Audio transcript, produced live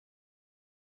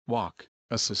Wok,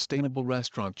 a sustainable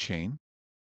restaurant chain?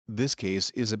 This case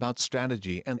is about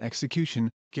strategy and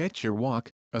execution. Get your Wok,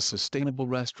 a sustainable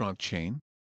restaurant chain?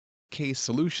 Case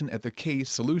Solution. At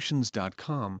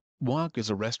theCaseSolutions.com, Wok is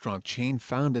a restaurant chain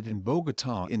founded in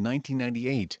Bogotá in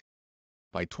 1998.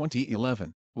 By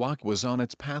 2011, Wok was on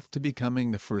its path to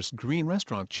becoming the first green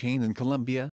restaurant chain in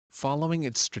Colombia, following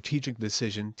its strategic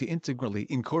decision to integrally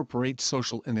incorporate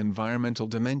social and environmental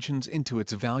dimensions into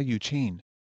its value chain.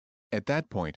 At that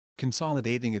point,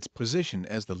 consolidating its position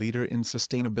as the leader in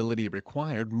sustainability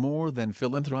required more than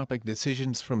philanthropic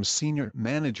decisions from senior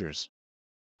managers.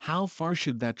 How far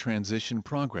should that transition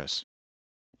progress?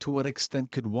 To what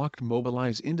extent could Wok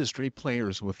mobilize industry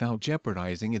players without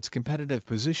jeopardizing its competitive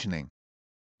positioning?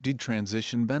 Did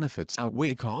transition benefits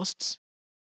outweigh costs?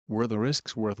 Were the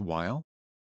risks worthwhile?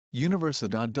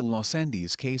 Universidad de los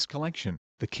Andes Case Collection.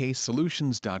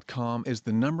 TheCaseSolutions.com is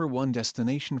the #1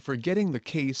 destination for getting the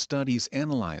case studies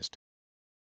analyzed.